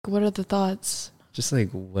What are the thoughts? Just like,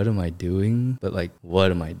 what am I doing? But like, what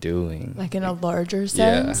am I doing? Like in a larger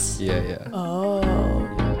sense? Yeah. Oh.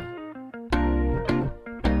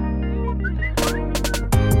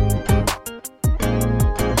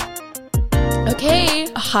 Okay.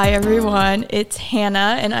 Hi, everyone. It's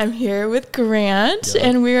Hannah, and I'm here with Grant,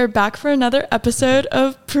 and we are back for another episode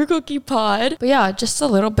of Fukui Pod. But yeah, just a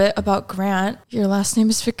little bit about Grant. Your last name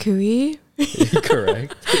is Fukui.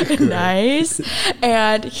 Correct. Nice.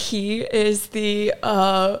 And he is the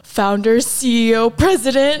founder, CEO,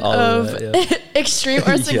 president of Extreme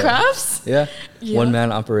Arts and Crafts. Yeah. One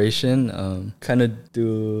man operation. Kind of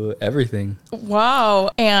do everything. Wow.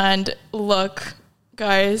 And look,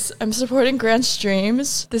 guys, I'm supporting Grant's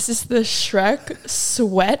dreams. This is the Shrek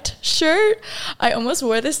sweat shirt. I almost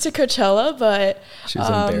wore this to Coachella, but she was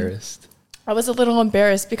embarrassed. I was a little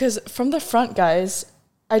embarrassed because from the front, guys,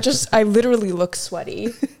 I literally look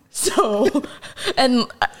sweaty. So, and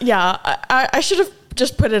yeah, I should have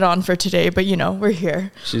just put it on for today, but you know, we're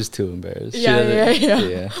here. She's too embarrassed.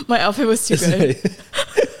 Yeah. My outfit was too good.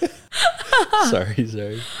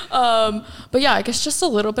 Sorry. But yeah, I guess just a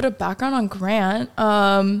little bit of background on Grant.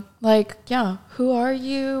 Who are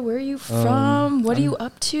you? Where are you from? What are you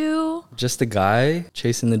up to? Just a guy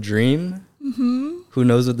chasing the dream. Mm-hmm. Who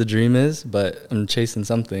knows what the dream is, but I'm chasing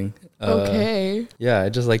something. Okay. Yeah, I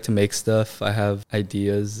just like to make stuff. I have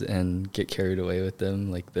ideas and get carried away with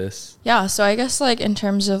them like this. Yeah, so I guess like in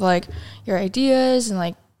terms of like your ideas and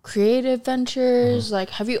like creative ventures, like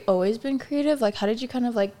have you always been creative? Like how did you kind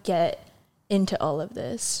of like get into all of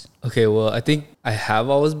this? Okay, well, I think I have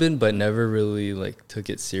always been, but never really like took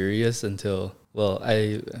it serious until, do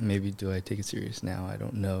I take it serious now? I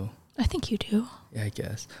don't know. I think you do. Yeah, I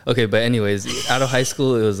guess. Okay, but anyways, out of high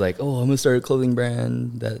school, it was like, I'm going to start a clothing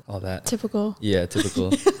brand, all that. Typical. Yeah,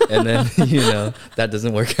 typical. And then, that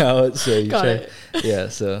doesn't work out, so you try. It. Yeah,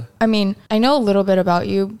 so. I mean, I know a little bit about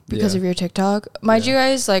you because of your TikTok. Mind you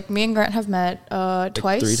guys, like me and Grant have met twice.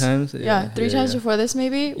 Like 3 times? Yeah, 3 times before this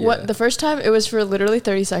maybe. Yeah. What the first time, it was for literally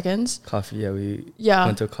 30 seconds. Coffee, we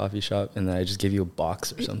went to a coffee shop, and then I just gave you a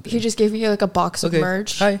box or something. He just gave me like a box of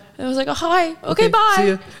merch. Hi. And I was like, hi. Okay, bye. See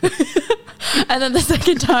ya. And then the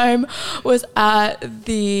second time was at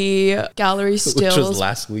the Gallery Stills, which was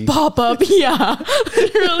last week. Pop-up, yeah,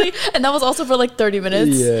 literally. And that was also for like 30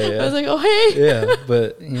 minutes. Yeah. I was like, oh, hey. Yeah,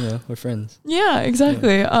 but, we're friends. Yeah,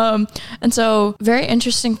 exactly. Yeah. And so very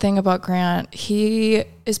interesting thing about Grant, he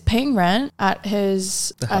is paying rent at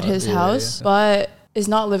his house, but is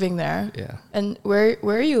not living there. Yeah. And where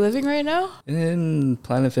are you living right now? In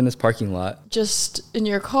Planet Fitness parking lot. Just in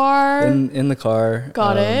your car? In the car.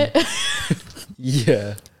 Got it.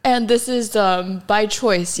 Yeah. And this is by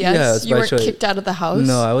choice, yes? Yeah, it's you by weren't choice. Kicked out of the house?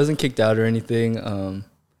 No, I wasn't kicked out or anything.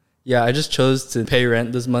 I just chose to pay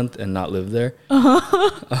rent this month and not live there.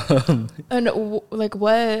 And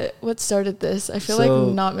what started this? I feel like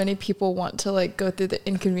not many people want to like go through the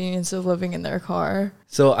inconvenience of living in their car.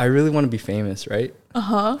 So I really want to be famous, right?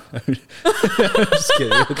 I'm just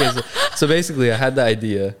kidding. Okay, so basically I had the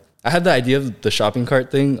idea of the shopping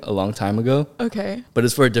cart thing a long time ago. Okay. But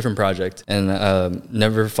it's for a different project and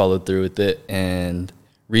never followed through with it. And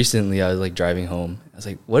recently I was like driving home. I was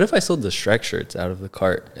like, what if I sold the Shrek shirts out of the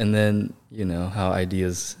cart? And then, how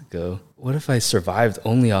ideas go. What if I survived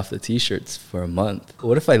only off the t-shirts for a month?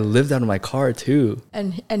 What if I lived out of my car too?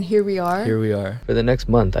 And here we are. Here we are. For the next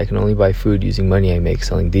month, I can only buy food using money I make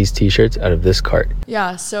selling these t-shirts out of this cart.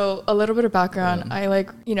 Yeah, so a little bit of background. I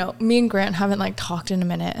me and Grant haven't like talked in a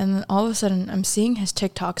minute, and all of a sudden I'm seeing his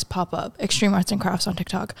TikToks pop up, Extreme Arts and Crafts on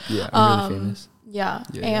TikTok. Yeah, I'm really famous. Yeah,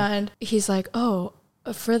 and he's like,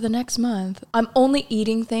 for the next month, I'm only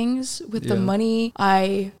eating things with the money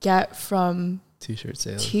I get from t-shirt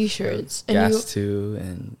sales. T-shirts. And gas too,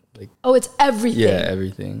 and like... Oh, it's everything. Yeah,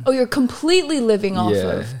 everything. Oh, you're completely living off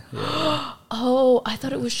of... Yeah. Oh, I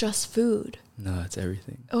thought it was just food. No, it's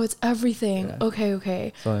everything. Oh, it's everything. Yeah.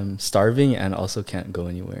 Okay. So I'm starving and also can't go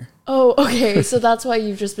anywhere. Oh, okay. So that's why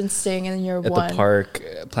you've just been staying in your At the park,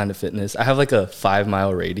 Planet Fitness. I have like a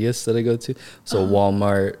 5-mile radius that I go to. So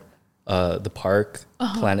Walmart, the park,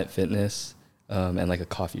 Planet Fitness, and like a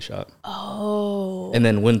coffee shop. Oh. And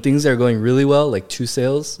then when things are going really well, like 2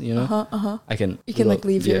 sales, I can... You can like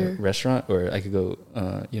leave your... restaurant, or I could go,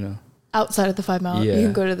 outside of the 5 mile. Yeah. You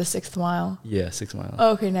can go to the 6th mile. Yeah, 6 miles.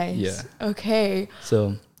 Oh, okay, nice. Yeah. Okay.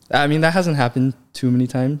 So, I mean, that hasn't happened too many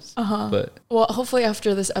times. But... Well, hopefully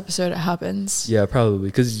after this episode it happens. Yeah, probably.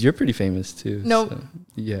 Because you're pretty famous too. Nope. So,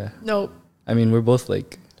 yeah. Nope. I mean, we're both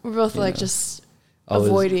like... just...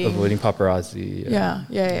 avoiding paparazzi.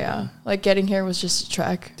 Yeah. Like getting here was just a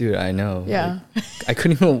trek. Dude, I know. Yeah. Like,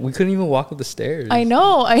 we couldn't even walk up the stairs. I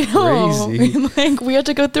know. Crazy. Like we had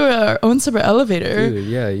to go through our own separate elevator. Dude,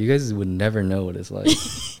 yeah, you guys would never know what it's like.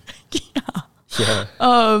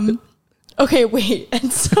 Yeah. Okay, wait.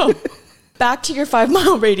 And so back to your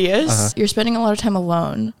 5-mile radius, you're spending a lot of time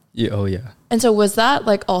alone. Yeah. Oh yeah. And so was that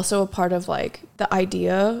like also a part of like the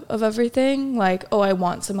idea of everything? Like, oh, I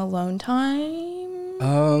want some alone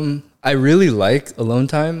time? I really like alone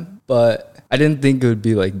time, but I didn't think it would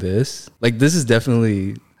be like this. Like this is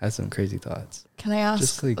definitely has some crazy thoughts. Can I ask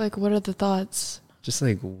just like what are the thoughts? Just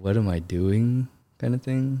like what am I doing kind of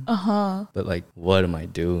thing. But like what am I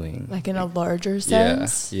doing? Like in a larger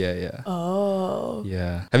sense? Yeah. Oh.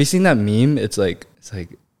 Yeah. Have you seen that meme? It's like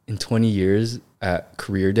in 20 years at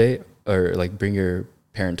career day or like bring your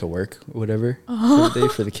parent to work or whatever for the day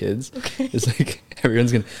for the kids. Okay. It's like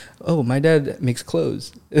everyone's gonna, oh, my dad makes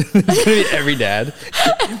clothes. It's gonna be every dad.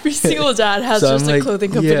 Every single dad has so just a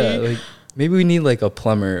clothing company. Yeah, like maybe we need like a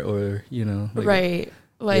plumber or like right.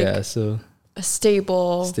 Like yeah, so a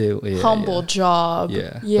stable humble job.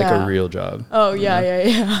 Yeah. Like a real job. Oh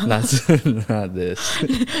yeah. Not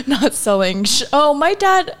this. Not selling oh, my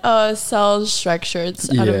dad sells Shrek shirts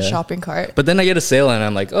out of a shopping cart. But then I get a sale and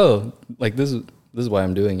I'm like, oh, like this is why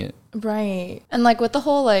I'm doing it. Right. And like with the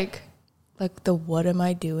whole like the what am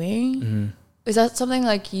I doing? Is that something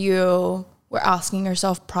like you were asking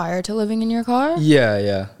yourself prior to living in your car?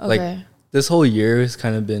 Yeah. Okay. Like this whole year has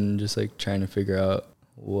kind of been just like trying to figure out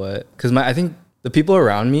because I think the people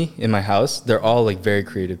around me in my house, they're all like very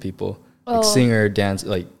creative people, like singer, dance,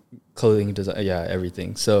 like clothing design,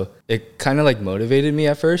 everything. So it kind of like motivated me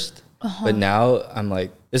at first, but now I'm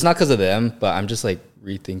like, it's not because of them, but I'm just like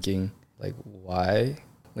rethinking like why,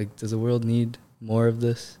 like does the world need more of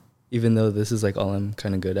this? Even though this is like all I'm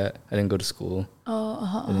kind of good at. I didn't go to school.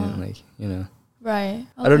 I didn't like, Right. Okay.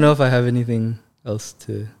 I don't know if I have anything else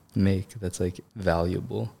to make that's like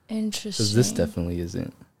valuable. Interesting. Because this definitely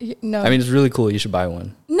isn't. No. I mean, it's really cool. You should buy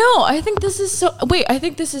one. No, I think this is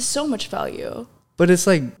so much value. But it's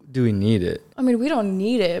like, do we need it? I mean, we don't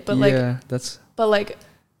need it, but that's. But like,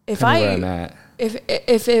 if where I'm at.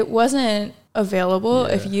 if it wasn't available,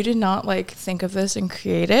 if you did not like think of this and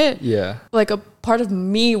create it, like a part of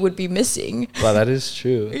me would be missing. Wow, that is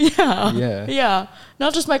true. Yeah.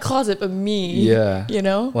 Not just my closet, but me. Yeah.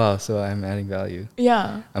 Wow, so I'm adding value.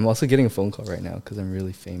 Yeah. I'm also getting a phone call right now because I'm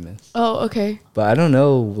really famous. Oh, okay. But I don't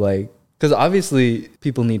know, like, because obviously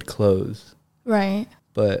people need clothes. Right.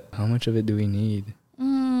 But how much of it do we need?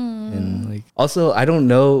 And like, also, I don't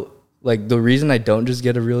know. Like the reason I don't just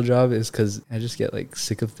get a real job is because I just get like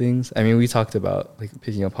sick of things. I mean, we talked about like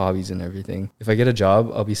picking up hobbies and everything. If I get a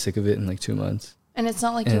job, I'll be sick of it in like 2 months. And it's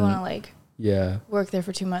not like you want to like work there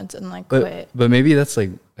for 2 months and like quit. But maybe that's like,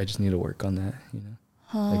 I just need to work on that,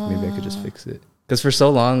 Like maybe I could just fix it. Because for so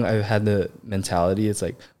long I've had the mentality, it's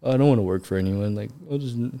like, oh, I don't want to work for anyone. Like I'll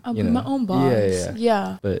just, my own boss.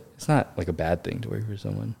 Yeah. But it's not like a bad thing to work for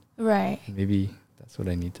someone. Right. Maybe that's what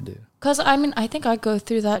I need to do. Because I mean, I think I go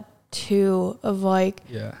through that too of like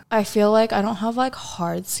I feel like I don't have like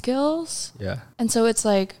hard skills, and so it's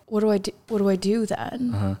like what do I do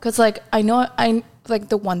then? Because like I know I like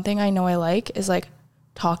the one thing I know I like is like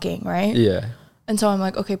talking, right? And so I'm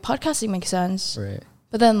like, okay, podcasting makes sense, right?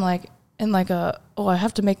 But then like in like I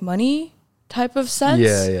have to make money type of sense,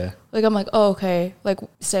 like I'm like, oh, okay, like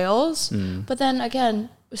sales, but then again,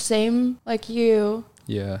 same like you,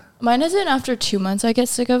 mine isn't after 2 months I get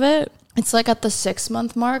sick of it. It's like at the 6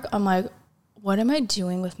 month mark, I'm like, what am I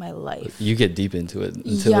doing with my life? You get deep into it.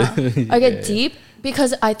 I get deep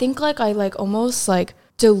because I think like I like almost like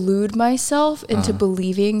delude myself into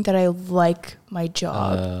believing that I like my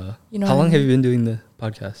job. How long have you been doing the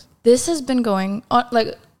podcast? This has been going on,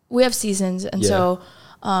 like we have seasons. And so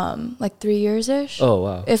like 3 years-ish. Oh,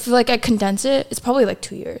 wow. If like I condense it, it's probably like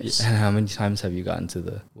 2 years. And how many times have you gotten to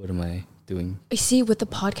the, what am I doing? I see with the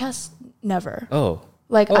podcast, never. Oh.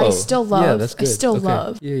 Like I still love, that's good. I still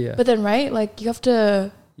love. Yeah. But then, right? Like you have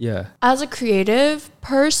to, as a creative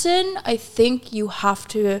person, I think you have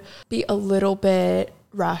to be a little bit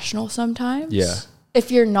rational sometimes. Yeah.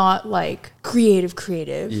 If you're not like creative.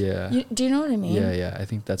 Yeah. Do you know what I mean? Yeah. I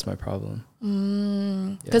think that's my problem.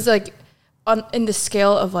 Because like in the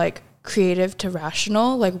scale of like creative to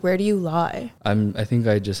rational, like where do you lie? I think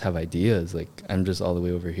I just have ideas. Like I'm just all the way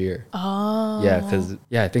over here. Oh. Yeah, because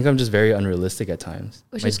I think I'm just very unrealistic at times.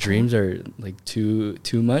 My dreams are like too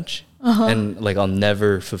much, and like I'll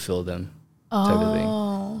never fulfill them. Type of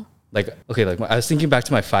thing. Like okay, like I was thinking back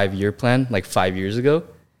to my 5-year plan, like 5 years ago.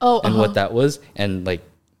 And what that was, and like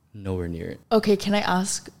nowhere near it. Okay, can I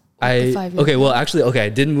ask Well, actually, I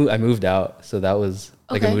didn't move. I moved out. So that was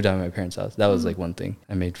like, I moved out of my parents' house. That was like one thing.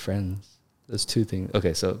 I made friends. There's two things.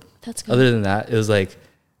 Okay. So that's good. Other than that, it was like,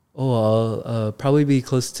 I'll probably be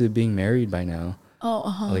close to being married by now.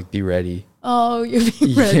 I'll, like, be ready. Oh, you're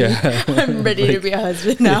being ready. Yeah. I'm ready to be a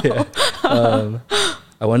husband now. Yeah.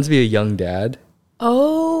 I wanted to be a young dad.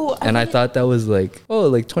 Oh. And I thought that was like,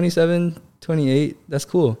 like 27, 28. That's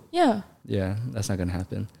cool. Yeah. Yeah. That's not going to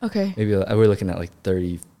happen. Okay. Maybe we're looking at like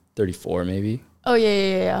 30, 34 maybe. Oh,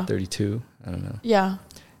 yeah. 32. I don't know. Yeah.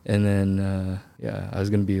 And then, I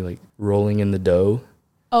was going to be like rolling in the dough.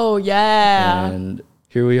 Oh, yeah. And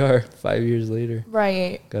here we are 5 years later.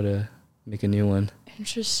 Right. Gotta make a new one.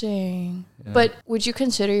 Interesting. Yeah. But would you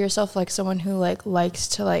consider yourself like someone who like likes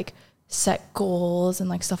to like set goals and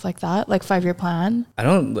like stuff like that, like 5-year plan?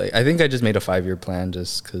 I think I just made a 5-year plan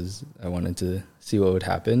just because I wanted to see what would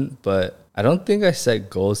happen, but I don't think I set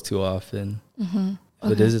goals too often. Mm-hmm.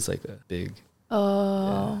 If it is, it's like a big.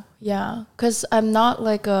 Oh, yeah. Because I'm not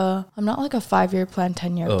like a 5-year plan,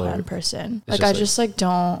 10-year plan person. Like I just like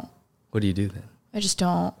don't. What do you do then? I just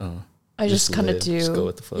don't. I just kind of do. Just go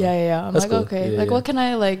with the flow. Yeah. I'm That's like, cool. Okay, like what can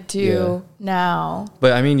I like do now?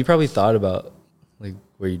 But I mean, you probably thought about like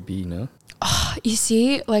where you'd be, You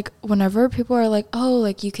see, like whenever people are like, oh,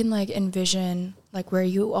 like you can like envision like where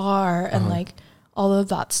you are and like all of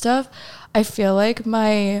that stuff, I feel like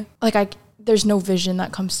there's no vision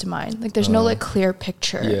that comes to mind. Like there's no like clear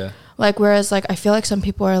picture. Yeah. Like whereas like I feel like some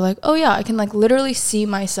people are like, oh yeah, I can like literally see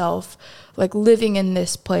myself like living in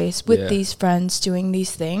this place with these friends doing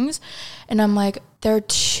these things. And I'm like,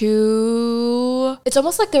 it's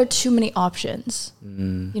almost like there are too many options,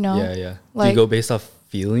 you know? Yeah. Like, do you go based off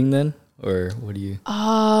feeling then? Or what do you?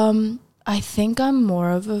 I think I'm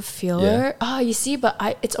more of a feeler. You see, but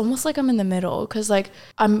it's almost like I'm in the middle because like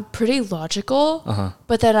I'm pretty logical,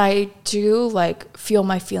 but then I do like feel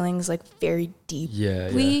my feelings like very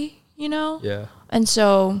deeply, you know? Yeah. And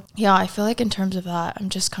so, I feel like in terms of that, I'm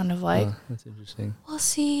just kind of like, that's interesting. We'll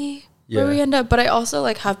see where we end up. But I also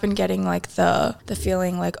like have been getting like the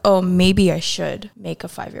feeling like, oh, maybe I should make a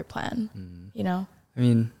 5-year plan, you know? I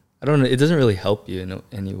mean, I don't know. It doesn't really help you in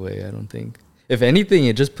any way, I don't think. If anything,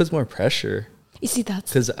 it just puts more pressure. You see,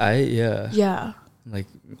 that's... Because Yeah. Like,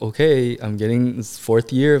 okay, I'm getting this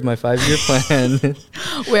 4th year of my 5-year plan.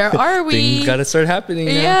 Where are we? Things gotta start happening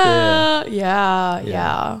now.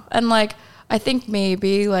 Yeah. And like, I think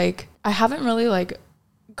maybe like, I haven't really like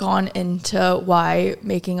gone into why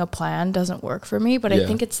making a plan doesn't work for me, but I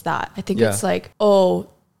think it's that. I think it's like,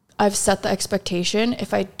 I've set the expectation.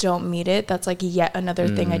 If I don't meet it, that's like yet another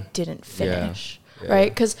thing I didn't finish.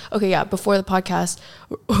 Right? Because, before the podcast,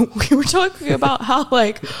 we were talking about how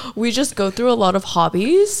like we just go through a lot of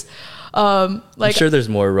hobbies. Like, I'm sure there's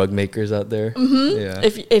more rug makers out there. Mm-hmm. Yeah.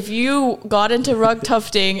 If you got into rug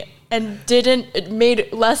tufting and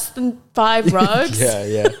made less than 5 rugs.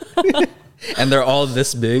 yeah. And they're all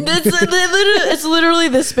this big. It's literally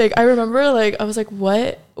this big. I remember like I was like,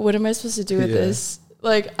 what am I supposed to do with this?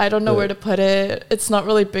 Like, I don't know where to put it. It's not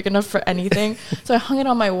really big enough for anything. So I hung it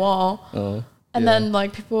on my wall. And then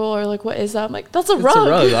like people are like, what is that? I'm like, that's a rug. It's a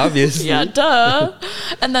rug, obviously. Yeah, duh.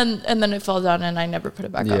 and then it fell down and I never put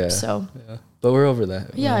it back up. So but we're over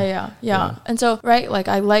that. Yeah. And so like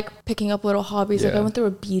I like picking up little hobbies. Like I went through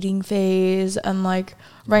a beading phase and like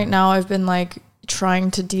right now I've been like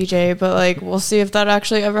trying to DJ, but like we'll see if that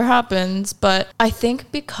actually ever happens. But I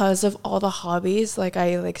think because of all the hobbies like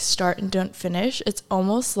I like start and don't finish, it's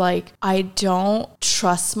almost like I don't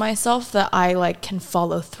trust myself that I like can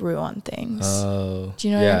follow through on things. Do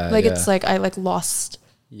you know what I mean? Like it's like I like lost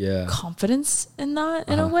confidence in that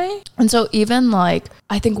in a way. And so even like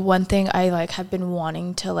I think one thing I like have been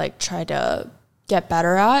wanting to like try to get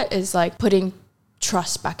better at is like putting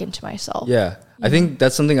trust back into myself. I think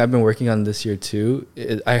that's something I've been working on this year too.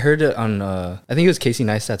 I heard it on I think it was Casey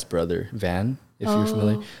Neistat's brother, Van, if you're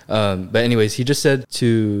familiar. But anyways, he just said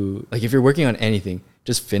to like if you're working on anything,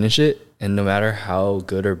 just finish it, and no matter how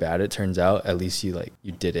good or bad it turns out, at least you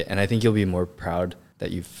did it. And I think you'll be more proud that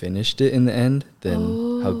you finished it in the end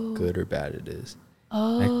than how good or bad it is.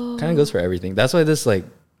 And it kind of goes for everything. That's why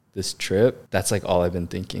this trip, that's like all I've been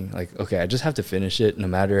thinking. Like, okay, I just have to finish it no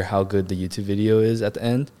matter how good the YouTube video is at the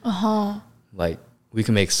end. Like, we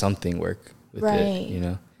can make something work with it, you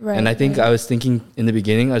know? Right. And I think I was thinking in the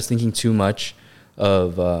beginning, I was thinking too much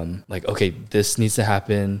of like, okay, this needs to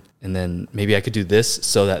happen. And then maybe I could do this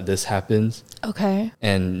so that this happens. Okay.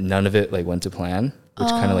 And none of it like went to plan, which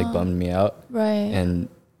kind of like bummed me out. Right. And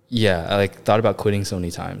I like thought about quitting so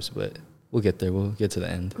many times, but we'll get there. We'll get to the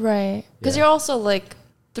end. Right. Because you're also like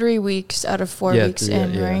 3 weeks out of 4 weeks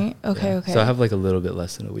in, right? Okay. So I have like a little bit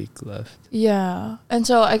less than a week left. Yeah. And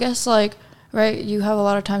so I guess like, right, you have a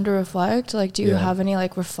lot of time to reflect. Like, do you have any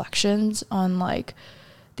like reflections on like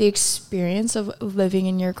the experience of living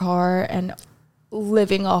in your car and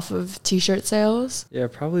living off of t-shirt sales? Yeah, I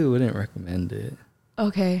probably wouldn't recommend it.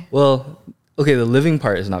 Okay. Well, okay, the living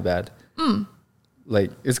part is not bad.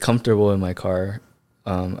 Like, it's comfortable in my car.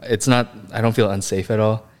 It's not, I don't feel unsafe at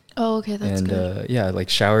all. Oh, okay, that's good. Yeah, like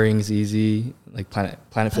showering's easy. Like Planet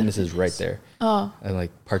Fitness is right there. Oh. I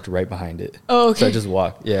like parked right behind it. Oh, okay. So I just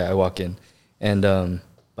walk. Yeah, I walk in. And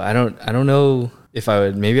but I don't know if I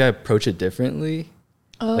would, maybe I approach it differently.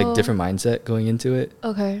 Like different mindset going into it.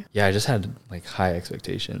 Okay. Yeah, I just had like high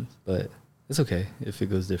expectations, but it's okay if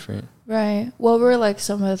it goes different. Right. What were like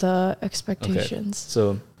some of the expectations?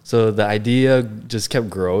 Okay. So the idea just kept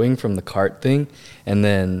growing from the cart thing, and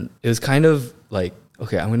then it was kind of like,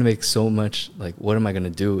 okay, I'm gonna make so much. Like, what am I gonna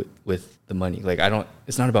do with the money? Like,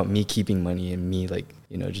 it's not about me keeping money and me like,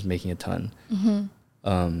 you know, just making a ton.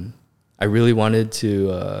 I really wanted to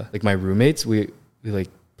like my roommates. We like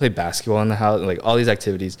play basketball in the house, like all these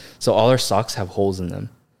activities. So all our socks have holes in them.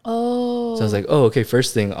 Oh. So I was like, oh, okay.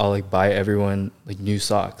 First thing, I'll like buy everyone like new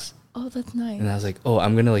socks. Oh, that's nice. And I was like, oh,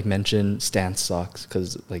 I'm gonna like mention Stance socks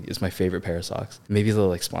because like it's my favorite pair of socks. Maybe they'll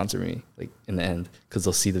like sponsor me like in the end because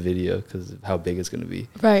they'll see the video because of how big it's gonna be.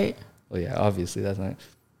 Right. Well, yeah, obviously that's not.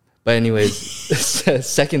 But anyways, the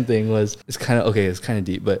second thing was, it's kind of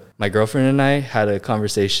deep. But my girlfriend and I had a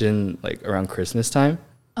conversation like around Christmas time.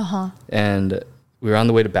 And we were on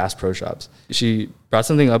the way to Bass Pro Shops. She brought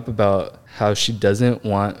something up about how she doesn't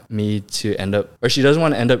want me to end up, or she doesn't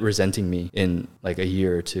want to end up resenting me in like a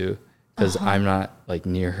year or two because I'm not like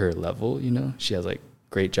near her level, you know? She has like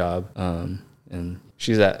great job. And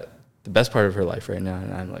she's at the best part of her life right now.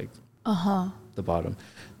 And I'm like the bottom.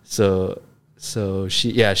 So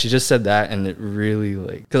she just said that, and it really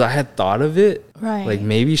like, because I had thought of it. Right. Like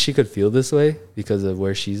maybe she could feel this way because of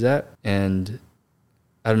where she's at. And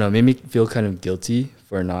I don't know, made me feel kind of guilty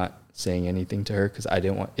for not saying anything to her because I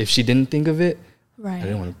didn't want, if she didn't think of it, I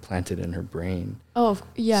didn't want to plant it in her brain. Oh,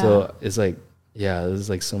 yeah. So it's like, yeah, this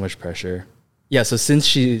is like so much pressure. Yeah, so since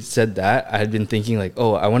she said that, I had been thinking like,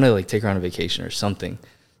 oh, I want to like take her on a vacation or something.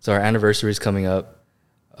 So our anniversary is coming up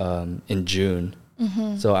in June.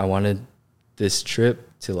 So I wanted this trip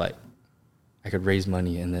to like, I could raise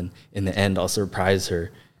money and then in the end I'll surprise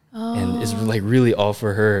her. And it's like really all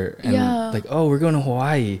for her. And like, oh, we're going to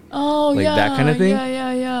Hawaii. Oh, like that kind of thing.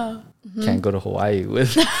 Yeah. Can't go to Hawaii with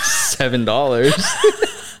 $7.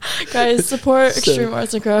 Guys, support Extreme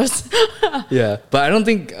Arts and Crafts. Yeah, but I don't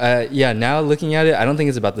think, now looking at it, I don't think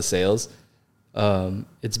it's about the sales.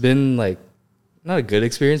 It's been like, not a good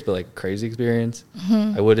experience, but like a crazy experience.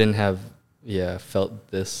 I wouldn't have,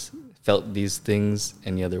 felt these things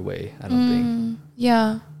any other way, I don't think.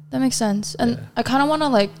 Yeah, that makes sense. And I kind of want to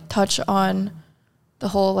like touch on the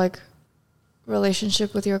whole like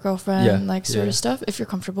relationship with your girlfriend, like sort of stuff, if you're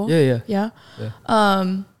comfortable. Yeah.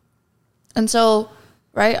 And so,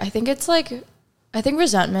 right, I think it's like, I think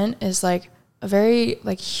resentment is like a very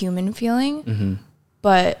like human feeling,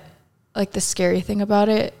 but like the scary thing about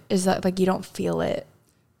it is that like you don't feel it.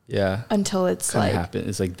 Yeah. Until it's kinda like happen.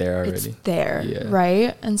 It's like there already. It's there,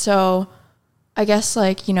 right? And so I guess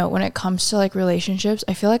like, you know, when it comes to like relationships,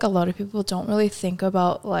 I feel like a lot of people don't really think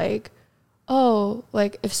about like, oh,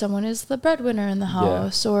 like if someone is the breadwinner in the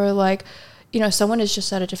house or like, you know, someone is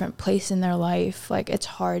just at a different place in their life, like it's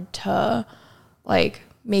hard to like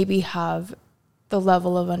maybe have the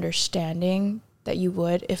level of understanding that you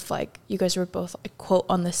would if like you guys were both like quote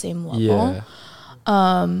on the same level.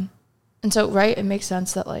 And so, right, it makes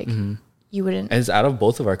sense that like you wouldn't. And it's out of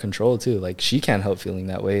both of our control too. Like she can't help feeling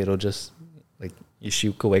that way. It'll just like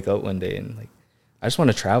she could wake up one day and like, I just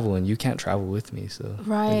want to travel and you can't travel with me. So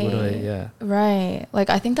right, like, what do I, right.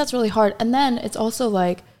 Like I think that's really hard. And then it's also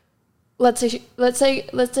like, let's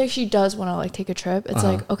say she does want to like take a trip. It's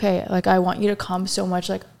like, okay, like I want you to come so much,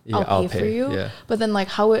 like I'll pay for you. Yeah. But then like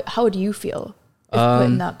how would you feel if put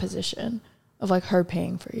in that position of like her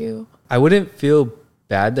paying for you? I wouldn't feel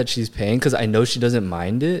bad that she's paying because I know she doesn't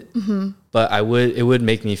mind it. But it would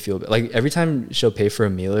make me feel bad. Like every time she'll pay for a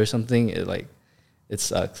meal or something, it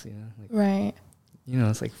sucks, you know? Like, right. You know,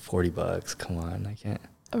 it's like $40. Come on, I can't.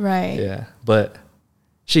 Right. Yeah. But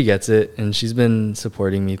she gets it and she's been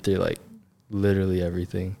supporting me through like literally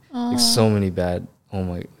everything. Like so many bad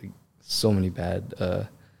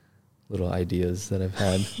little ideas that I've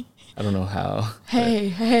had. I don't know how.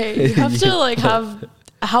 Hey, you have to like have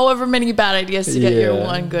however many bad ideas to get your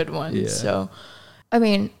one good one. So, I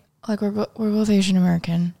mean, like we're both Asian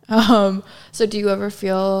American. So do you ever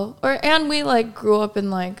feel, and we like grew up in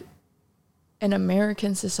like an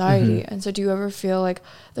American society, and so do you ever feel like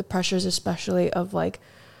the pressures, especially of like,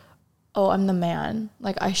 oh, I'm the man,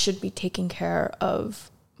 like I should be taking care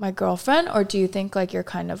of my girlfriend, or do you think like you're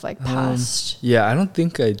kind of like past? Yeah, I don't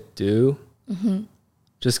think I do.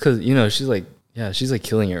 Just because, you know, she's like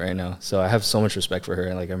killing it right now. So I have so much respect for her,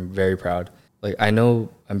 and like I'm very proud. Like I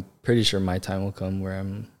know, I'm pretty sure my time will come where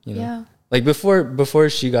I'm, you know, like before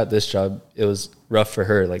she got this job, it was rough for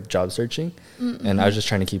her, like job searching, and I was just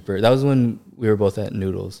trying to keep her. That was when we were both at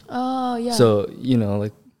Noodles. Oh yeah. So you know,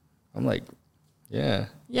 like I'm like, yeah,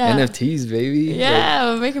 NFTs, baby. Yeah,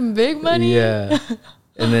 like, we're making big money. Yeah.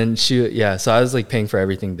 And then so I was like paying for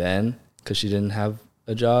everything then because she didn't have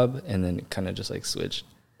a job, and then it kind of just like switched.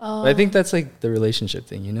 But I think that's like the relationship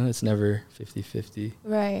thing, you know, it's never 50-50.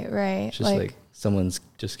 Right. It's just like someone's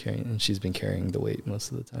just carrying, and she's been carrying the weight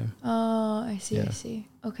most of the time. Oh, I see.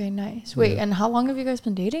 Okay, nice. Wait, and how long have you guys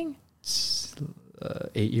been dating?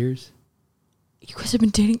 8 years. You guys have been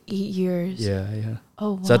dating 8 years? Yeah.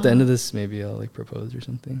 Oh, wow. So at the end of this, maybe I'll like propose or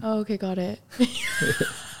something. Oh, okay, got it.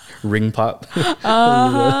 Ring pop.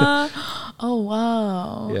 Oh,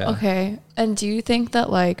 wow. Yeah. Okay. And do you think that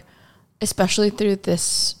like, especially through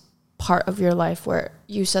this part of your life where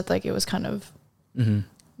you said like it was kind of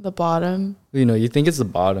the bottom. You know, you think it's the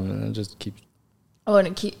bottom, and it just keeps. Oh, and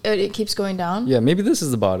it keeps going down? Yeah, maybe this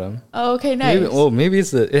is the bottom. Oh, okay, nice. Maybe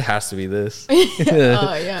it has to be this. Oh,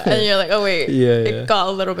 yeah. And you're like, oh, wait. It got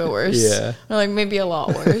a little bit worse. Yeah. Or like maybe a lot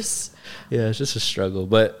worse. Yeah, it's just a struggle.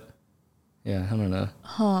 But yeah, I don't know.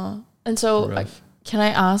 Huh. And so like, can I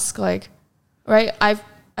ask like, right? I've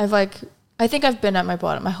like, I think I've been at my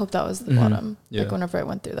bottom. I hope that was the bottom. Yeah. Like whenever I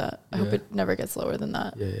went through that. I hope it never gets lower than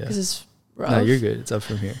that. Yeah. Because it's rough. No, you're good. It's up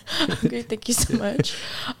from here. Okay, thank you so much.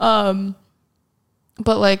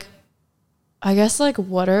 But like, I guess like,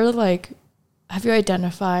 what are like, have you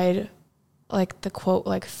identified like the quote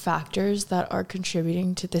like factors that are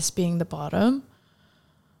contributing to this being the bottom?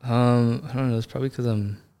 I don't know. It's probably because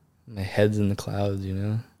my head's in the clouds, you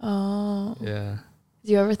know? Oh. Yeah.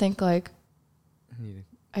 Do you ever think like,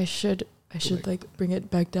 I should like bring it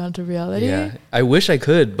back down to reality? Yeah. I wish I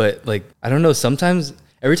could, but like, I don't know. Sometimes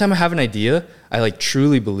every time I have an idea, I like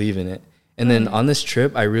truly believe in it. And then on this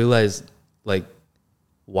trip, I realized like,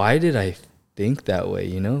 why did I think that way?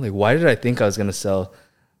 You know, like, why did I think I was going to sell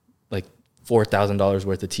like $4,000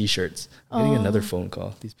 worth of t-shirts? I'm getting another phone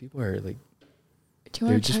call. These people are like,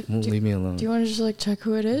 won't leave me alone. Do you want to just like check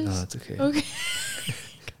who it is? No, it's okay. Okay.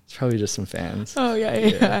 It's probably just some fans. Oh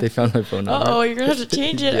yeah. They found my phone number. Oh, you're going to have to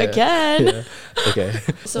change it again. Yeah. Okay.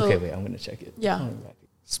 So, okay, wait, I'm going to check it. Yeah.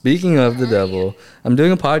 Speaking of the devil, I'm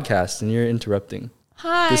doing a podcast and you're interrupting.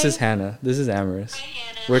 Hi. This is Hannah. This is Amaris. Hi,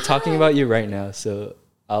 Hannah. We're talking about you right now, so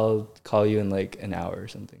I'll call you in like an hour or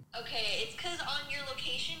something. Okay, it's because on your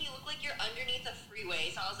location you look like you're underneath a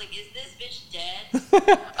freeway, so I was like, is this bitch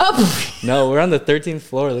dead? Oh. No, we're on the 13th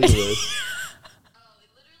floor. Look at this. Oh, it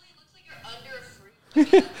literally looks like you're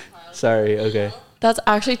under a freeway. Sorry, okay. That's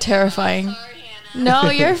actually terrifying. Oh, sorry, Hannah. No,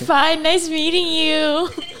 you're fine. Nice meeting you.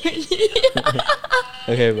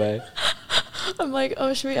 Okay, bye. I'm like,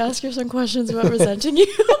 oh, should we ask her some questions about resenting you?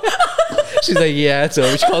 She's like, yeah, it's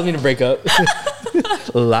over. She called me to break up.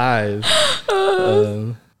 Live.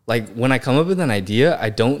 Like, when I come up with an idea, I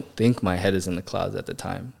don't think my head is in the clouds at the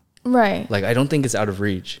time. Right. Like, I don't think it's out of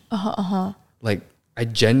reach. Like, I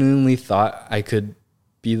genuinely thought I could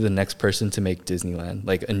be the next person to make Disneyland,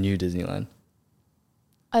 like a new Disneyland.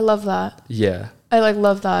 I love that. Yeah. I like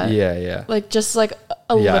love that. Yeah. Like, just like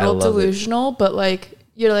a little delusional, but like,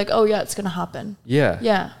 you're like, oh yeah, it's gonna happen.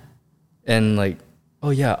 Yeah. And like,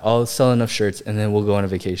 oh yeah, I'll sell enough shirts and then we'll go on a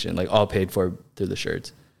vacation, like all paid for through the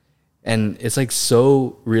shirts. And it's like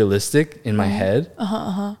so realistic in my head.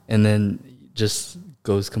 And then just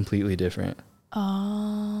goes completely different.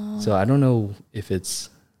 So I don't know if it's,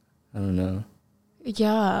 I don't know.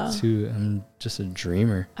 Yeah. I'm just a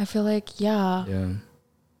dreamer. I feel like, yeah.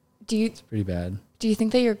 It's pretty bad. Do you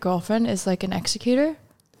think that your girlfriend is like an executor?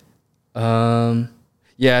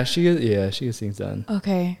 Yeah, she gets things done.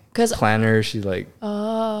 Okay. Cause planner, she like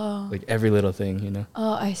every little thing, you know.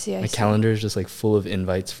 Oh, I see. My calendar is just like full of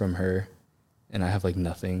invites from her, and I have like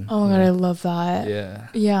nothing. Oh my god, I love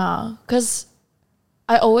that. Yeah. Cause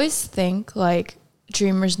I always think like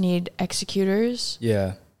dreamers need executors.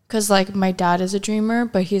 Yeah. Cause like my dad is a dreamer,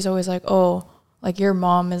 but he's always like, oh, like your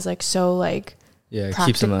mom is like so like it practical.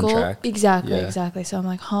 Keeps him on track. Exactly. So I'm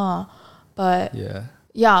like, but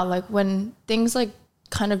yeah, like when things like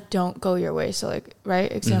kind of don't go your way, so like,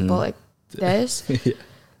 right, example like this,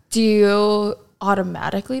 do you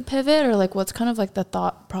automatically pivot, or like what's kind of like the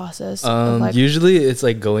thought process? Of like, usually it's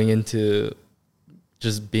like going into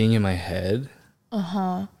just being in my head.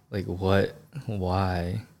 Like what,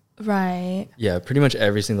 why? Right. Yeah, pretty much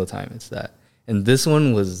every single time it's that. And this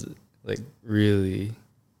one was like really,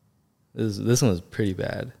 this one was pretty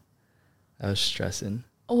bad. I was stressing.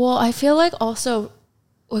 Well, I feel like also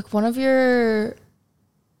like one of your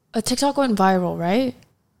a TikTok went viral, right?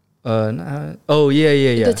 Oh yeah.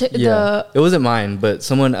 It wasn't mine, but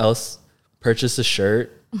someone else purchased a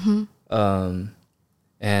shirt.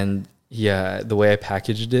 And yeah, the way I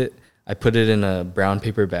packaged it, I put it in a brown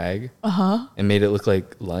paper bag and made it look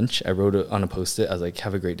like lunch. I wrote it on a Post-it. I was like,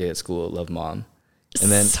 "Have a great day at school. Love, Mom."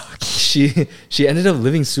 And then she ended up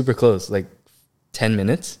living super close, like 10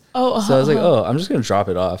 minutes. So I was like, "Oh, I'm just gonna drop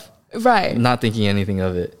it off." Right. Not thinking anything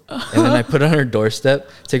of it. And then I put it on her doorstep,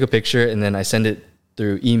 take a picture, and then I send it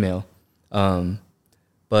through email.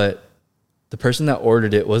 But the person that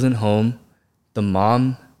ordered it wasn't home. The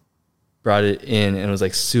mom brought it in and was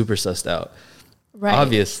like super sussed out. Right.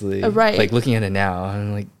 Obviously. Right. Like looking at it now,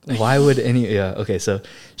 I'm like, why would okay. So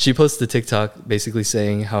she posted a TikTok basically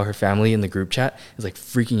saying how her family in the group chat is like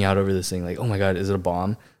freaking out over this thing. Like, oh my God, is it a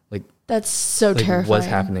bomb? Like, that's so terrifying. What's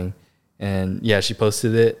happening? And yeah, she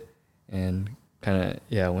posted it and kind of,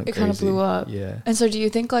 went crazy. It kind of blew up. Yeah. And so do you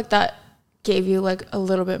think like that gave you like a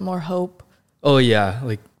little bit more hope? Oh yeah.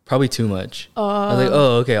 Like probably too much. I was like,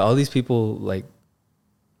 oh, okay. All these people like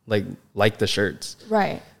the shirts.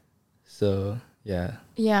 Right. So yeah.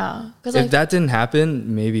 Yeah. If that didn't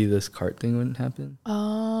happen, maybe this cart thing wouldn't happen.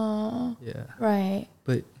 Oh. Yeah. Right.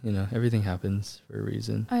 But everything happens for a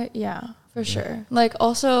reason. For sure. Like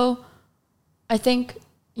also, I think,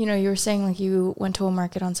 you were saying like you went to a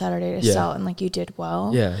market on Saturday to sell and like you did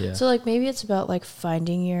well. Yeah. So like maybe it's about like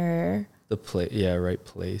finding right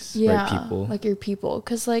place, right people. Like your people.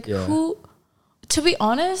 Cause like who, to be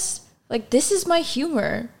honest, like this is my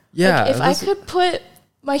humor. Yeah. Like, if I could put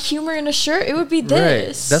my humor in a shirt, it would be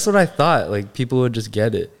this. Right. That's what I thought. Like people would just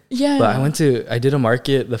get it. Yeah. But I did a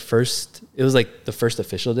market it was like the first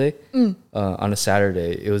official day on a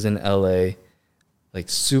Saturday. It was in LA, like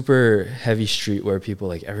super heavy street where people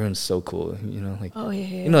like, everyone's so cool. Like,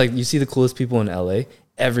 like you see the coolest people in LA,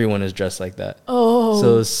 everyone is dressed like that. Oh.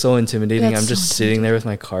 So it's so intimidating. I'm just sitting there with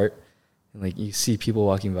my cart and like you see people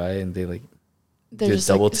walking by and they like do a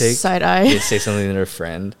double take. Side eye. They say something to their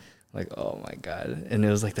friend. Like, oh my God. And it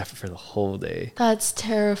was like that for the whole day. That's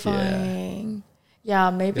terrifying.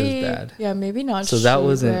 Yeah, maybe. It was bad. Yeah, maybe not. So that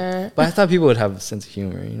wasn't. But I thought people would have a sense of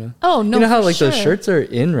humor, Oh, no. You know how like those shirts are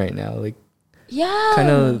in right now? Like, kind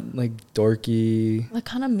of like dorky. Like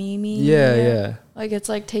kind of memey. Yeah. Like it's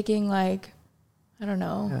like taking like, I don't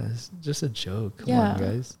know. Yeah, it's just a joke. Come on,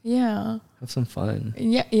 guys. Yeah. Have some fun.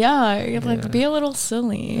 Yeah. Like be a little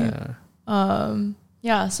silly.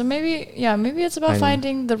 Yeah. So maybe it's about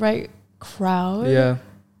finding the right crowd. Yeah.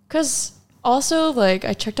 Because also, like,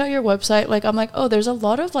 I checked out your website. Like, I'm like, oh, there's a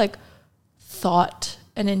lot of, like, thought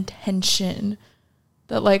and intention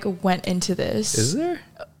that, like, went into this. Is there?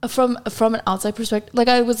 From an outside perspective. Like,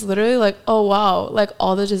 I was literally like, oh, wow. Like,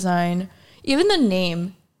 all the design. Even the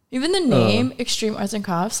name, Extreme Arts and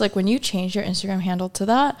Crafts. Like, when you changed your Instagram handle to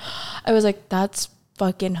that, I was like, that's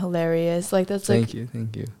fucking hilarious. Like, that's like...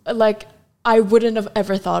 Thank you. Like... I wouldn't have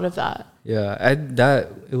ever thought of that. Yeah,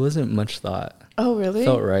 it wasn't much thought. Oh, really? It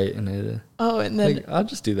felt right, and and then like, I'll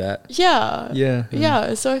just do that.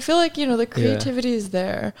 Yeah. So I feel like the creativity is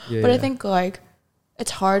there, but I think like it's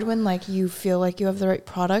hard when like you feel like you have the right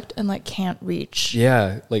product and like can't reach.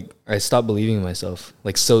 Yeah, like I stopped believing in myself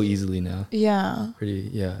like so easily now. Yeah.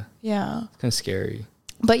 Yeah. It's kind of scary.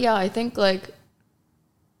 But yeah, I think like.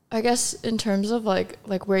 I guess in terms of like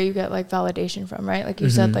where you get like validation from, right? Like you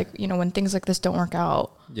said, like, when things like this don't work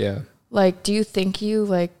out. Yeah. Like, do you think you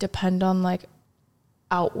like depend on like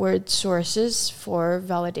outward sources for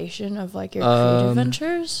validation of like your creative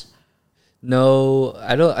ventures? No,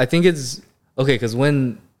 I don't. I think it's okay. Cause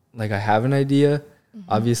when like I have an idea,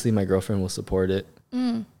 obviously my girlfriend will support it.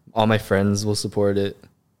 All my friends will support it.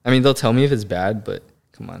 I mean, they'll tell me if it's bad, but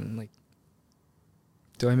come on, like,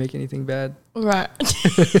 do I make anything bad? Right.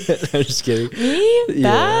 I'm just kidding. Me?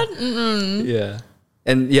 Bad? Yeah.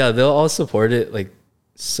 And yeah, they'll all support it like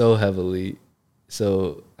so heavily.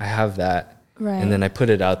 So I have that. Right. And then I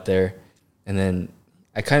put it out there. And then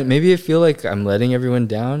I maybe I feel like I'm letting everyone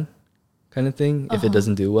down kind of thing if it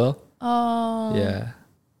doesn't do well. Oh. Yeah.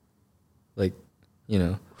 Like,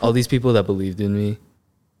 all these people that believed in me.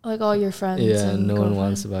 Like all your friends. Yeah, and no one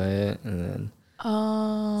wants to buy it. And then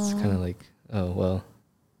it's kind of like, oh, well.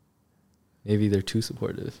 Maybe they're too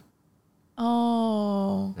supportive.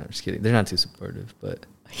 Oh. No, I'm just kidding. They're not too supportive, but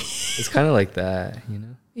It's kind of like that, you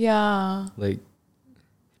know? Yeah. Like,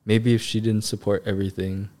 maybe if she didn't support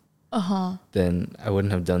everything, then I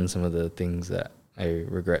wouldn't have done some of the things that I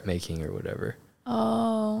regret making or whatever.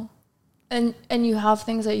 Oh. And you have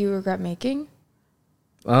things that you regret making?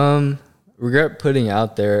 Regret putting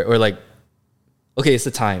out there, or like, okay, it's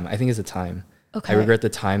the time. I think it's the time. Okay. I regret the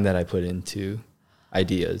time that I put into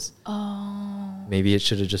ideas. Oh. Maybe it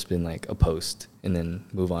should have just been like a post and then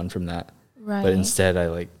move on from that. Right. But instead I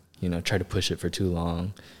like, you know, try to push it for too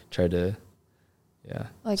long. Try to, yeah.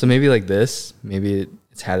 Like, so maybe like this, maybe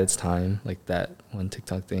it's had its time, like that one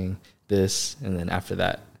TikTok thing, this, and then after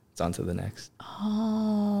that, it's on to the next.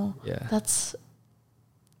 Oh. Yeah.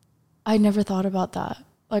 I never thought about that.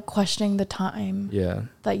 Like questioning the time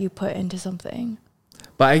that you put into something.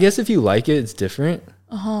 But I guess if you like it, it's different.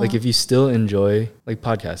 Like if you still enjoy like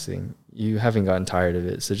podcasting, you haven't gotten tired of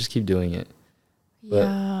it, so just keep doing it.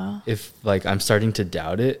 But if like I'm starting to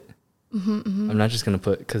doubt it, I'm not just gonna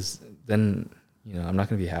put, because then, you know, I'm not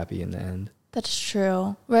gonna be happy in the end. That's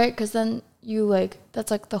true, right? Because then you like,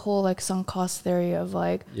 that's like the whole like sunk cost theory of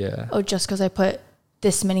like, oh, just because I put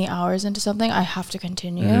this many hours into something, I have to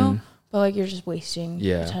continue. But like you're just wasting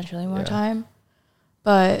potentially more time.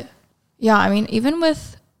 But yeah, I mean, even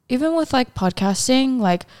with like podcasting,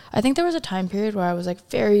 like I think there was a time period where I was like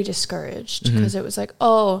very discouraged because it was like,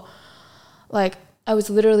 oh, like I was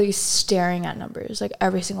literally staring at numbers like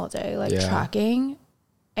every single day, like tracking,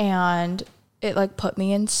 and it like put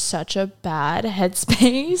me in such a bad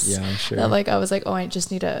headspace that like I was like, oh, I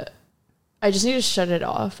just need to shut it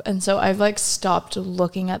off. And so I've like stopped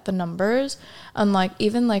looking at the numbers, and like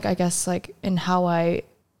even like I guess like in how I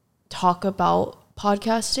talk about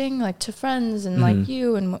podcasting like to friends and like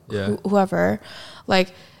you and whoever,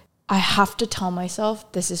 like I have to tell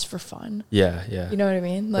myself this is for fun. Yeah. You know what I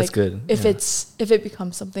mean? Like, that's good. If it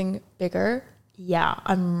becomes something bigger,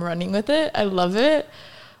 I'm running with it. I love it.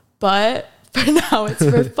 But for now it's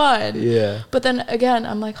for fun. But then again,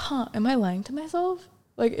 I'm like, am I lying to myself?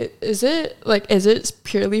 Like, is it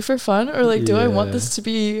purely for fun, or like, do I want this to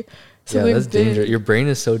be something that's big? dangerous. Your brain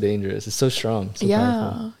is so dangerous. It's so strong. So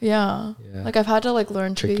powerful. Yeah. Like I've had to like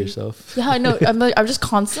learn to trick yourself. Yeah, I know. I'm just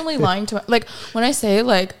constantly lying to like when I say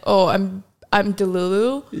like, oh, I'm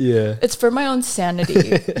delulu. Yeah. It's for my own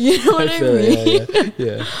sanity. You know what I mean?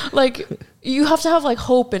 Yeah. Like you have to have like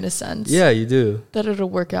hope in a sense. Yeah, you do. That it'll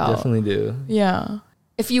work out. Definitely do. Yeah.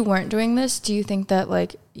 If you weren't doing this, do you think that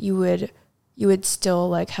like you would still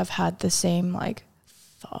like have had the same like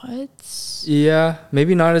thoughts? Yeah,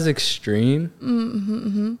 maybe not as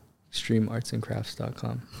extreme.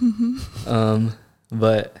 Extremeartsandcrafts.com.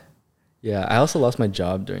 But yeah, I also lost my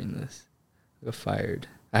job during this. I got fired.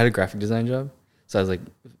 I had a graphic design job, so I was like,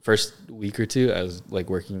 first week or two, I was like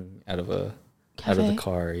working out of the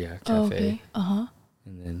car, cafe. Oh, okay.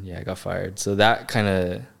 And then I got fired. So that kind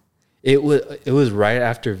of, it was right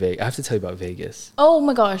after Vegas. I have to tell you about Vegas. Oh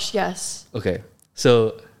my gosh, yes. Okay,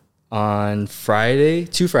 so on Friday,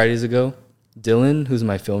 2 Fridays ago, Dylan, who's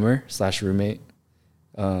my filmer / roommate,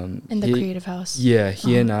 in the creative house. Yeah,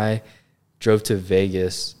 he and I drove to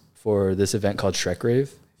Vegas for this event called Shrek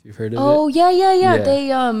Rave. If you've heard of it. Oh yeah.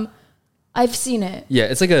 They I've seen it. Yeah,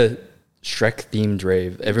 it's like a Shrek themed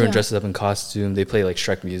rave. Everyone dresses up in costume. They play like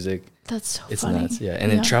Shrek music. That's so it's funny. Nuts. Yeah,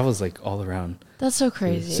 and it travels like all around. That's so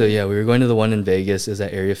crazy. So yeah, we were going to the one in Vegas. It was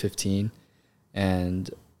at Area 15, and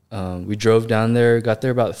we drove down there. Got there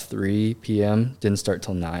about 3 p.m. Didn't start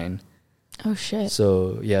till 9. Oh shit.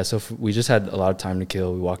 So yeah, we just had a lot of time to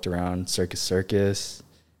kill. We walked around Circus,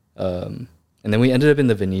 and then we ended up in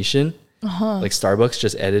the Venetian, like Starbucks,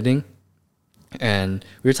 just editing. And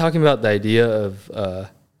we were talking about the idea of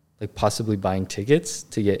like possibly buying tickets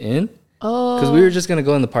to get in. Oh. Because we were just gonna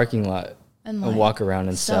go in the parking lot and like walk around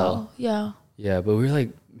and sell. Yeah. Yeah, but we were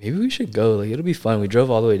like, maybe we should go. Like it'll be fun. We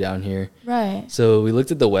drove all the way down here. Right. So we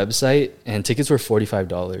looked at the website and tickets were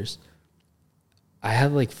 $45. I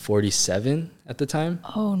had like 47 at the time.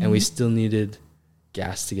 Oh no. And we still needed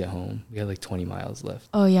gas to get home. We had like 20 miles left.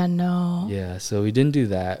 Oh yeah, no. Yeah, so we didn't do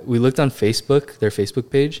that. We looked on Facebook, their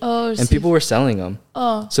Facebook page, and people were selling them.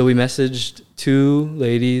 Oh. So we messaged 2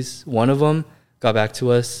 ladies. One of them got back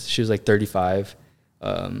to us. She was like 35.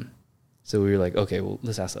 So we were like, okay, well,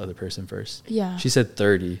 let's ask the other person first. Yeah. She said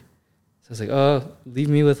 30. So I was like, oh, leave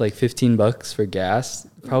me with like $15 for gas.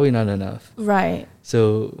 Probably not enough. Right.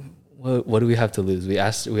 So what do we have to lose?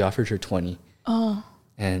 We offered her 20. Oh.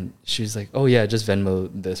 And she was like, oh yeah, just Venmo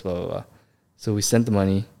this, blah, blah, blah. So we sent the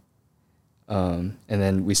money. And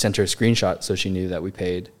then we sent her a screenshot so she knew that we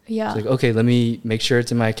paid. Yeah. She's like, okay, let me make sure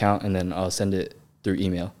it's in my account and then I'll send it through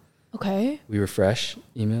email. Okay. We refresh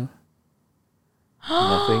email.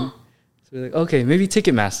 Nothing. So we're like, okay, maybe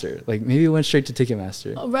Ticketmaster. Like maybe it went straight to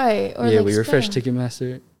Ticketmaster. Oh, right. Or yeah, we refreshed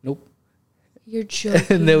Ticketmaster. Nope. You're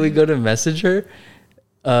joking. And then we go to message her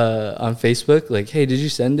on Facebook. Like, hey, did you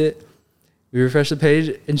send it? We refresh the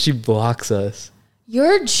page and she blocks us.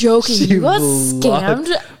 You're joking. You got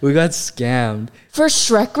scammed? We got scammed. For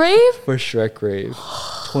Shrek Rave? For Shrek Rave.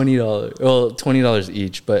 $20. Well, $20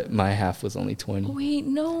 each, but my half was only $20. Wait,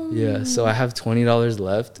 no. Yeah, so I have $20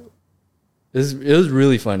 left. It was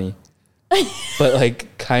really funny. But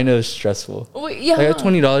like kind of stressful. Wait, yeah. I got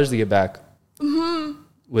 $20 to get back.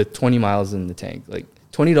 With 20 miles in the tank. Like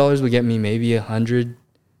 $20 would get me maybe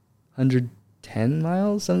 110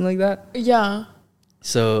 miles, something like that. Yeah.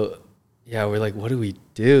 So yeah, we're like, what do we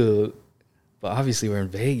do? But obviously we're in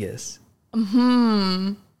Vegas.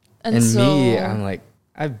 And so me, I'm like,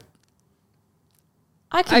 I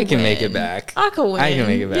can make it back. I can win. I can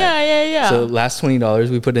make it back. Yeah. So last $20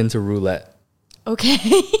 we put into roulette.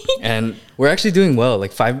 Okay. And we're actually doing well.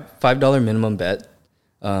 Like $5 minimum bet.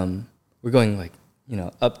 We're going like, you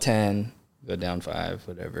know, up 10, go down 5,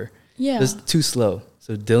 whatever. Yeah. It's too slow.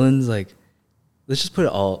 So Dylan's like, let's just put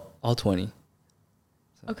it all 20. So,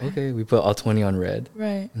 okay. We put all 20 on red.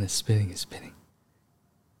 Right. And it's spinning. It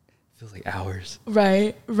feels like hours.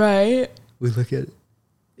 Right. We look at it.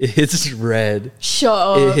 It hits red. Shut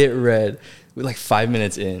up. It hit red. We're like 5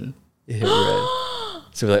 minutes in. It hit red.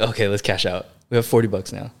 So we're like, okay, let's cash out. We have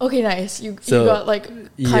 $40 now. Okay, nice. You got like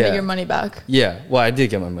kind of your money back. Yeah. Well, I did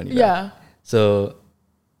get my money back. Yeah. So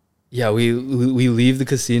yeah, we leave the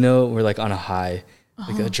casino. We're like on a high.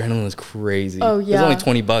 Like adrenaline was crazy. Oh yeah. It was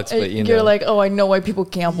only $20, but you know. You're like, oh, I know why people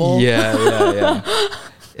gamble. Yeah.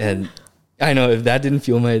 And I know if that didn't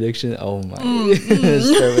fuel my addiction, oh my.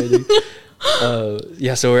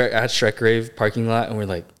 Yeah, so we're at Shrek Rave parking lot and we're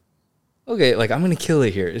like, okay, like I'm gonna kill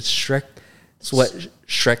it here. It's Shrek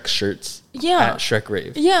shirts. Yeah. At Shrek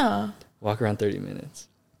Rave. Yeah. Walk around 30 minutes.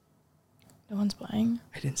 No one's buying.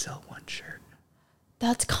 I didn't sell one shirt.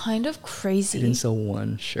 That's kind of crazy. I didn't sell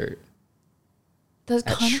one shirt. That's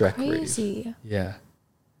kind of crazy. Rave. Yeah.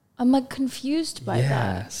 I'm like confused by that.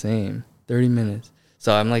 Yeah, same. 30 minutes.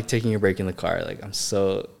 So I'm like taking a break in the car. Like I'm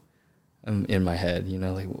in my head, you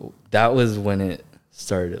know, like that was when it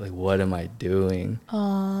started. Like, what am I doing?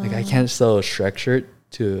 Like I can't sell a Shrek shirt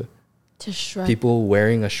to Shrek. People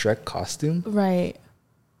wearing a Shrek costume. Right.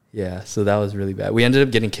 Yeah. So that was really bad. We ended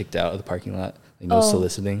up getting kicked out of the parking lot. Like no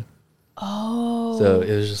soliciting. Oh. So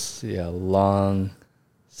it was just, long,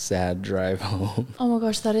 sad drive home. Oh my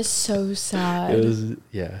gosh, that is so sad. It was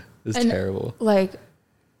terrible. Like,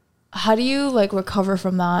 how do you like recover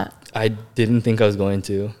from that? I didn't think I was going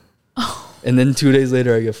to. Oh. And then 2 days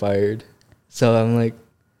later I get fired. So I'm like,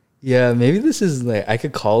 yeah, maybe this is like, I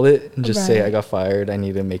could call it and just say I got fired. I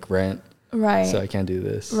need to make rent. Right. So I can't do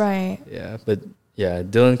this. Right. Yeah. But yeah,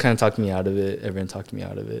 Dylan kind of talked me out of it. Everyone talked me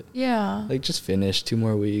out of it. Yeah. Like just finish 2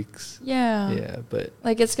 more weeks. Yeah. Yeah. But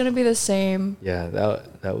like it's going to be the same. Yeah.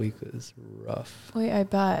 That week was rough. Wait, I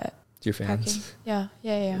bet. Your fans. Yeah.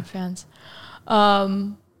 Fans.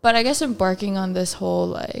 But I guess embarking on this whole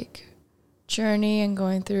like journey and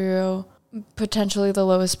going through potentially the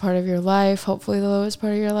lowest part of your life, hopefully the lowest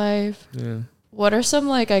part of your life. Yeah. What are some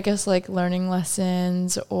like, I guess like learning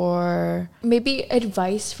lessons or maybe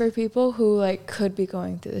advice for people who like could be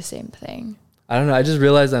going through the same thing? I don't know. I just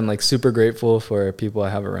realized I'm like super grateful for people I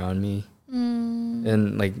have around me.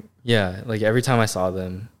 And like, yeah, like every time I saw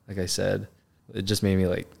them, like I said, it just made me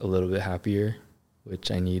like a little bit happier,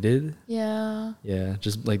 which I needed. Yeah. Yeah.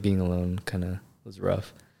 Just like being alone kind of was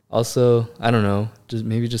rough. Also, I don't know,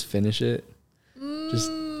 just finish it. Just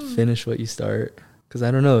finish what you start. Because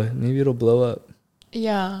I don't know, maybe it'll blow up.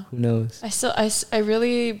 Yeah. Who knows? I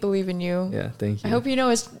really believe in you. Yeah, thank you. I hope you know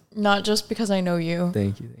it's not just because I know you.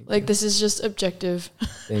 Thank you. Like this is just objective.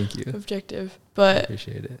 Thank you. Objective. But I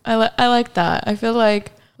appreciate it. I like that. I feel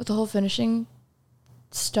like with the whole finishing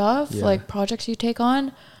stuff, like projects you take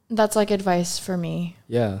on, that's like advice for me.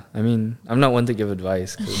 Yeah. I mean, I'm not one to give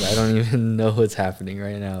advice because I don't even know what's happening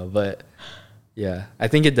right now. But yeah, I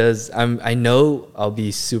think it does. I know I'll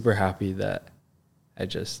be super happy that I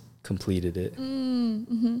just completed it.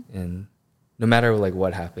 And no matter like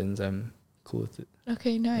what happens, I'm cool with it.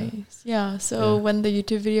 Okay, nice. Yeah. So when the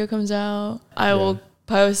YouTube video comes out, I will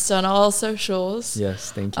post on all socials.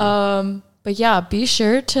 Yes, thank you. But yeah, be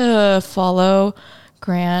sure to follow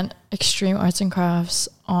Grant Extreme Arts and Crafts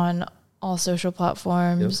on all social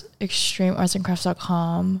platforms.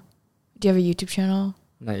 extremeartsandcrafts.com. Do you have a YouTube channel?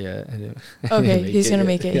 Not yet. I didn't. Okay, he's gonna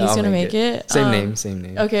make it. He's gonna make it. Same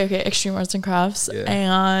name. Okay. Extreme Arts and Crafts,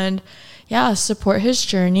 and support his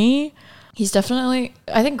journey. He's definitely,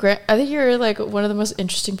 I think you're like one of the most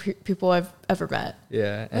interesting people I've ever met.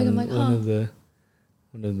 Yeah. And I'm like, one of the,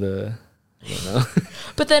 I don't know.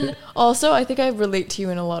 But then also, I think I relate to you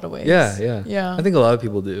in a lot of ways. Yeah. I think a lot of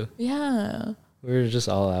people do. Yeah. We're just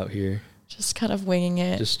all out here. Just kind of winging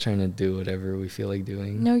it. Just trying to do whatever we feel like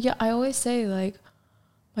doing. No, yeah. I always say, like,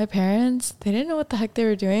 my parents, they didn't know what the heck they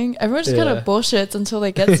were doing. Everyone just kind of bullshits until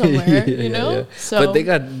they get somewhere, you know? Yeah. So,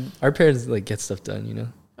 but our parents, like, get stuff done, you know?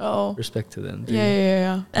 Oh. Respect to them.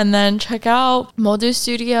 Yeah. And then check out Moldu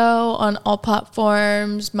Studio on all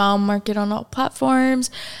platforms, Mount Market on all platforms.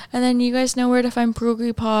 And then you guys know where to find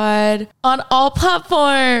Fukui Pod on all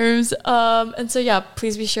platforms. And so, yeah,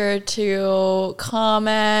 please be sure to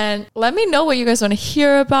comment. Let me know what you guys want to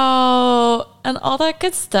hear about and all that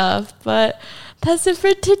good stuff. But that's it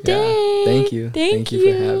for today. Yeah, thank you. Thank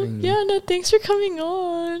you for having me. Yeah, no, thanks for coming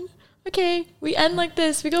on. Okay, we end like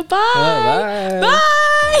this. We go bye.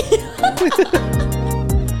 Bye.